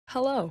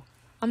Hello,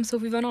 I'm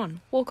Sophie.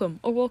 Welcome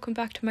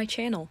back to my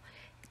channel.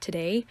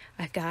 Today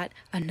I've got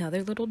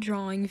another little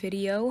drawing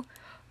video,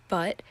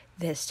 but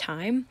this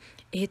time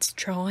it's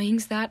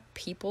drawings that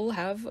people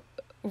have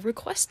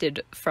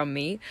requested from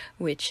me,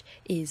 which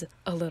is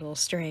a little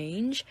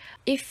strange.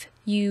 If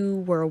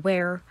you were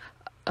aware,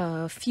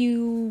 a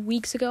few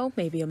weeks ago,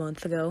 maybe a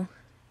month ago,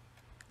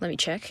 let me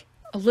check,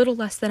 a little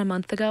less than a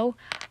month ago,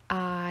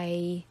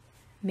 I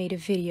made a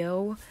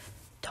video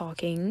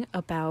talking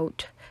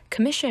about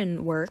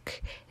commission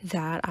work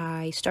that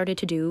I started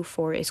to do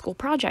for a school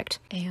project.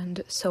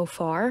 And so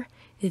far,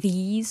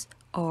 these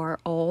are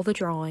all the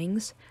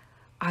drawings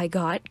I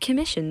got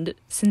commissioned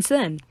since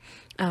then.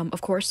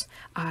 Of course,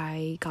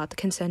 I got the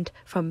consent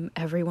from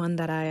everyone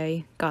that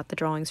I got the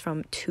drawings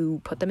from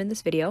to put them in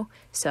this video,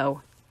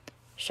 so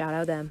shout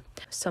out them.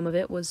 Some of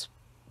it was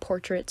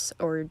portraits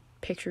or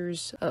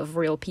pictures of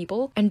real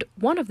people, and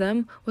one of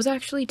them was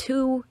actually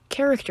 2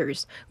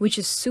 characters, which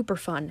is super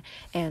fun.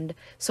 And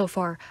so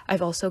far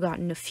I've also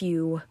gotten a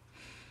few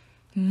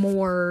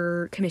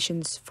more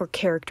commissions for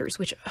characters,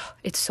 which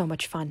it's so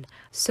much fun.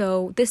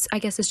 So this, I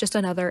guess, is just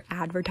another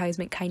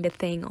advertisement kind of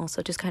thing,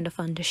 also just kind of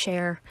fun to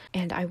share.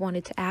 And I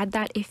wanted to add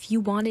that if you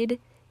wanted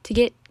to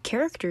get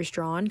characters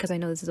drawn, because I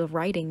know this is a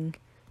writing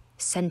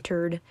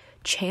centered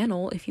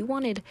channel, if you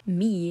wanted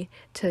me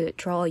to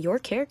draw your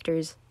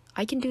characters,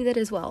 I can do that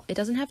as well. It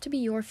doesn't have to be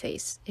your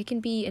face. It can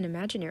be an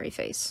imaginary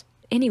face.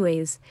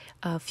 Anyways,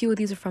 a few of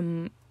these are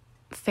from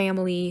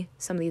family.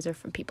 Some of these are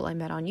from people I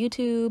met on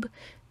YouTube.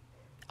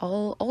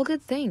 All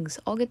good things.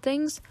 All good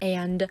things.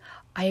 And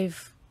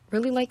I've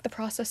really liked the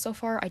process so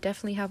far. I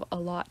definitely have a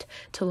lot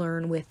to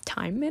learn with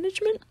time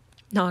management.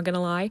 Not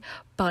gonna lie.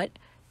 But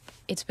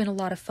it's been a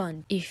lot of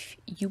fun. If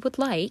you would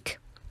like,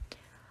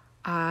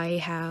 I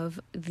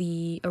have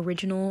the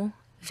original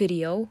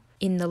video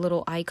in the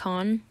little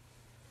icon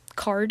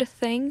card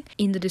thing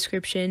in the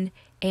description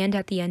and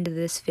at the end of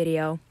this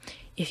video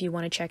if you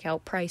want to check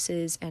out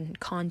prices and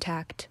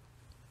contact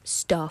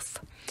stuff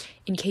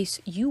in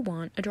case you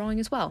want a drawing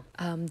as well.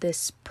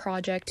 This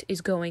project is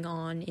going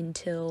on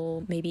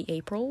until maybe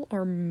April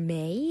or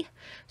May,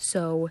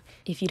 so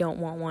if you don't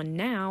want one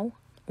now,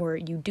 or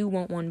you do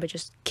want one but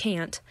just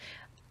can't,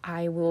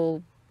 I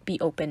will be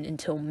open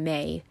until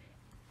May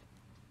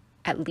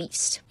at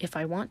least. If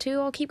I want to,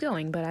 I'll keep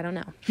going, but I don't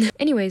know.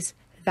 Anyways,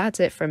 that's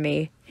it from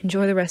me.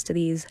 Enjoy the rest of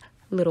these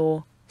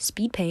little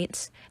speed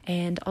paints,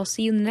 and I'll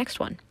see you in the next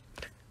one.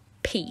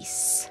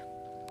 Peace.